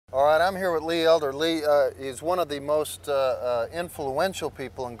right, I'm here with Lee Elder. Lee is one of the most influential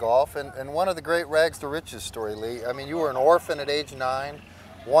people in golf, and one of the great rags to riches story, Lee. I mean, you were an orphan at age 9,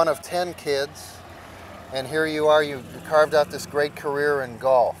 one of 10 kids, and here you are, you carved out this great career in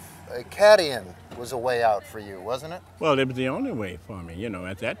golf. Caddying was a way out for you, wasn't it? Well, it was the only way for me. You know,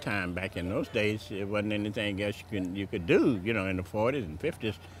 at that time, back in those days, it wasn't anything else you could do, you know, in the 40s and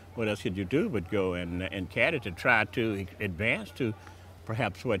 50s. What else could you do but go and caddy to try to advance to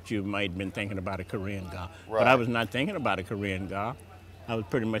perhaps what you might have been thinking about a career in golf. Right. But I was not thinking about a career in golf. I was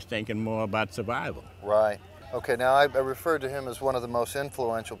pretty much thinking more about survival. Right. Okay, now I referred to him as one of the most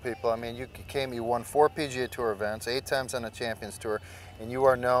influential people. I mean, you won 4 PGA Tour events, 8 times on the Champions Tour, and you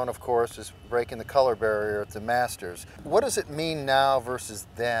are known, of course, as breaking the color barrier at the Masters. What does it mean now versus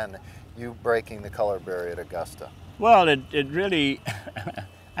then, you breaking the color barrier at Augusta? Well, it really,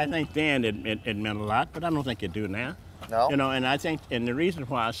 I think then it meant a lot, but I don't think it do now. No? You know, and I think, and the reason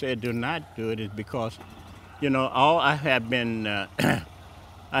why I said do not do it is because, you know, all I have been,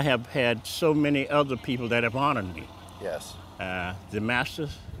 I have had so many other people that have honored me. Yes. The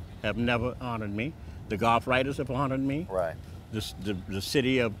Masters have never honored me. The golf writers have honored me. Right. The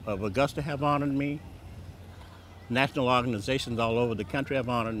city of Augusta have honored me. National organizations all over the country have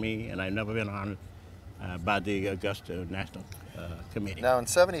honored me, and I've never been honored by the Augusta National Committee. Now in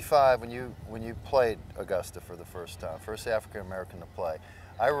 '75, when you played Augusta for the first time, first African American to play,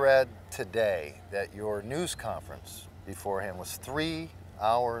 I read today that your news conference beforehand was 3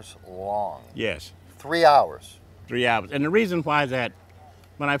 hours long. Yes. 3 hours. 3 hours. And the reason why that,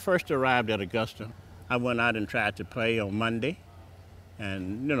 when I first arrived at Augusta, I went out and tried to play on Monday,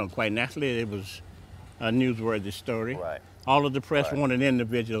 and you know, quite naturally, it was a newsworthy story. Right. All of the press Right. wanted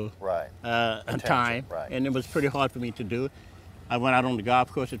individual time, right. and it was pretty hard for me to do it. I went out on the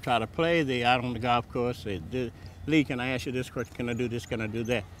golf course to try to play. They out on the golf course said, "Lee, can I ask you this question? Can I do this? Can I do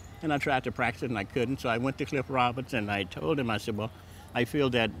that?" And I tried to practice, and I couldn't. So I went to Cliff Roberts, and I told him, I said, "Well, I feel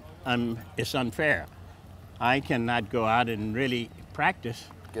that it's unfair. I cannot go out and really practice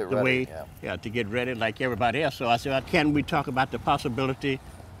Get the ready, way, to get ready like everybody else." So I said, "Can we talk about the possibility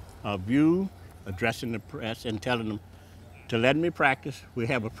of you addressing the press and telling them to let me practice? We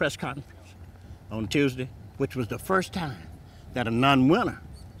have a press conference on Tuesday," which was the first time that a non-winner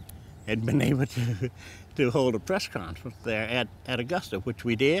had been able to hold a press conference there at Augusta, which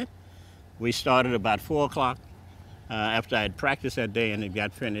we did. We started about 4 o'clock after I had practiced that day, and it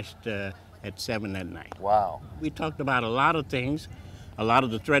got finished at 7 that night. Wow. We talked about a lot of things, a lot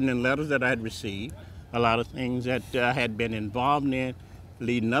of the threatening letters that I had received, a lot of things that I had been involved in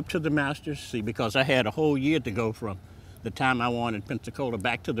leading up to the Masters. See, because I had a whole year to go from the time I won in Pensacola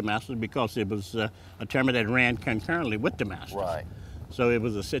back to the Masters, because it was a tournament that ran concurrently with the Masters. Right. So it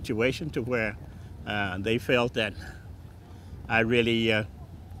was a situation to where they felt that I really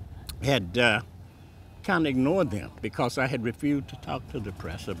had kind of ignored them, because I had refused to talk to the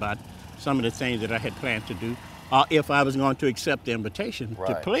press about some of the things that I had planned to do, or if I was going to accept the invitation to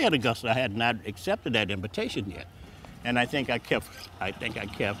Right. play at Augusta. I had not accepted that invitation yet, and I think I kept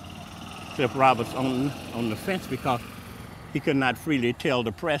Cliff Roberts on the fence, because he could not freely tell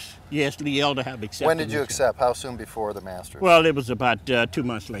the press, "Yes, Lee Elder have accepted." When did you this." accept? How soon before the Masters? Well, it was about 2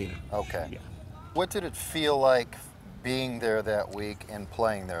 months later. Okay. Yeah. What did it feel like being there that week and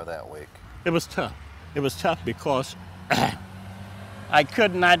playing there that week? It was tough. It was tough because I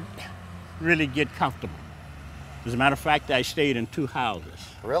could not really get comfortable. As a matter of fact, I stayed in 2 houses.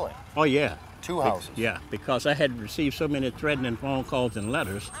 Really? Oh, yeah. 2 houses? Yeah, because I had received so many threatening phone calls and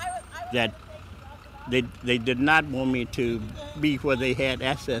letters that they did not want me to be where they had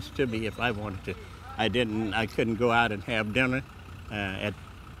access to me if I wanted to. I couldn't go out and have dinner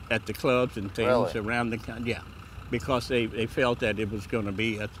at the clubs and things Really? around the country. Yeah, because they felt that it was going to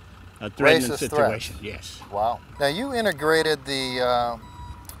be a threatening Racist situation. threats. Yes. Wow. Now you integrated the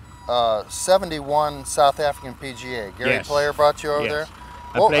 71 South African PGA. Gary Yes. Player brought you over Yes. there?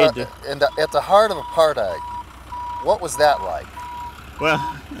 I Well, played and at the heart of apartheid, what was that like? Well,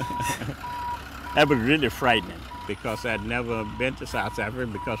 that was really frightening, because I'd never been to South Africa,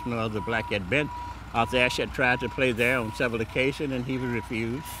 because no other black had been out there. I had tried to play there on several occasions, and he was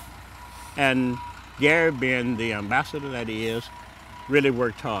refused. And Gary, being the ambassador that he is, really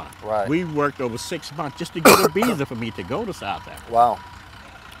worked hard. Right. We worked over 6 months just to get a visa for me to go to South Africa. Wow.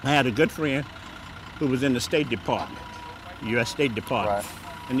 I had a good friend who was in the State Department, U.S. State Department.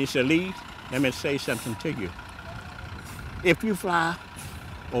 Right. And he said, "Lee, let me say something to you. If you fly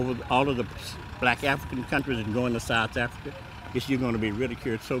over all of the black African countries and go into South Africa, you're going to be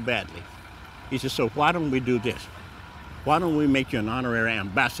ridiculed so badly." He said, "So why don't we do this? Why don't we make you an honorary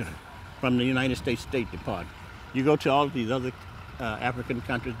ambassador from the United States State Department? You go to all of these other African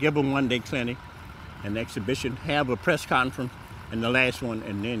countries, give a one-day clinic, an exhibition, have a press conference, and the last one,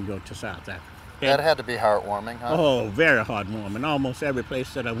 and then go to South Africa. That had to be heartwarming, huh? Oh, very heartwarming. Almost every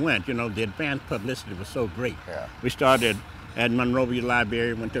place that I went, you know, the advanced publicity was so great. Yeah. We started at Monrovia,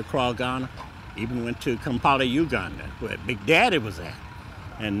 Liberia, went to Accra, Ghana, even went to Kampala, Uganda, where Big Daddy was at.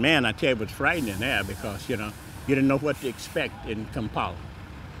 And man, I tell you, it was frightening there because, you know, you didn't know what to expect in Kampala.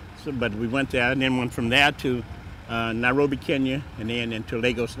 So, but we went there and then went from there to Nairobi, Kenya, and then into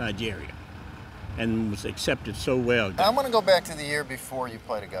Lagos, Nigeria. And was accepted so well. I'm going to go back to the year before you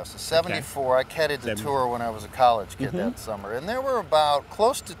played Augusta. 74, I caddied the tour when I was a college kid that summer. And there were about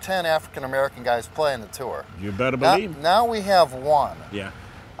close to 10 African-American guys playing the tour. You better believe. Now we have one. Yeah.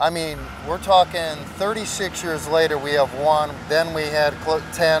 I mean, we're talking 36 years later, we have one. Then we had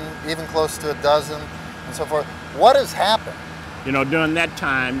 10, even close to a dozen, and so forth. What has happened? You know, during that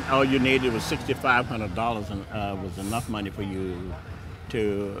time, all you needed was $6,500 and was enough money for you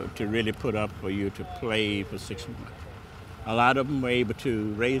to really put up for you to play for 6 months. A lot of them were able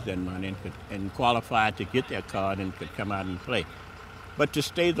to raise that money and qualify to get their card and could come out and play. But to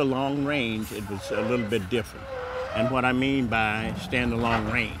stay the long range, it was a little bit different. And what I mean by staying the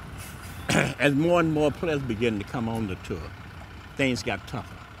long range, as more and more players began to come on the tour, things got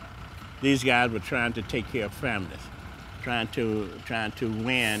tougher. These guys were trying to take care of families, trying to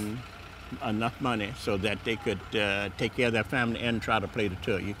win enough money so that they could take care of their family and try to play the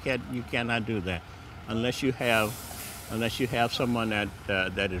tour. You cannot do that unless you have someone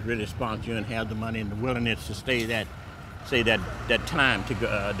that is really sponsoring you and have the money and the willingness to stay that time to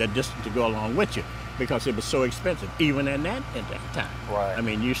go, that distance to go along with you, because it was so expensive even at that time. Right. I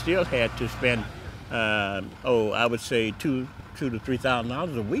mean, you still had to spend I would say $2,000 to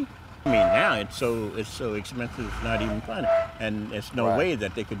 $3,000 a week. I mean, now it's so expensive, it's not even funny. And there's no way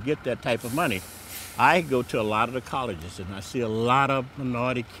that they could get that type of money. I go to a lot of the colleges and I see a lot of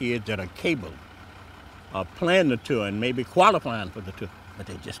minority kids that are capable of playing the tour and maybe qualifying for the tour, but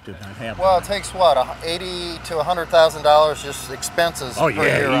they just do not have Well, it takes what, $80,000 to $100,000 just expenses per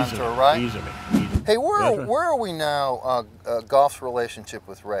year on tour, right? Easily. Hey, where are we now, golf's relationship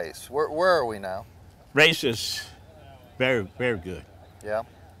with race? Where are we now? Race is very, very good. Yeah?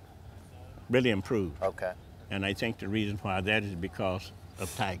 Really improved. Okay. And I think the reason why that is because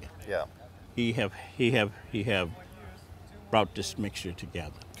of Tiger. Yeah. He have brought this mixture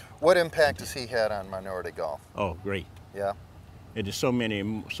together. What impact has he had on minority golf? Oh, great. Yeah. It is so many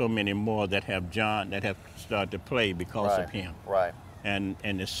more that have started to play because of him. Right. And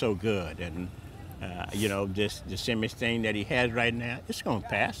it's so good. And you know, this image thing that he has right now, it's going to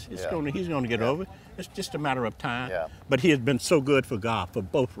pass. He's going to get over it. It's just a matter of time. Yeah. But he has been so good for golf, for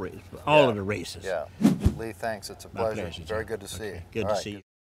both races, for all of the races. Yeah. Lee, thanks. It's a My pleasure. pleasure, Very John. good to see you. Good to see you.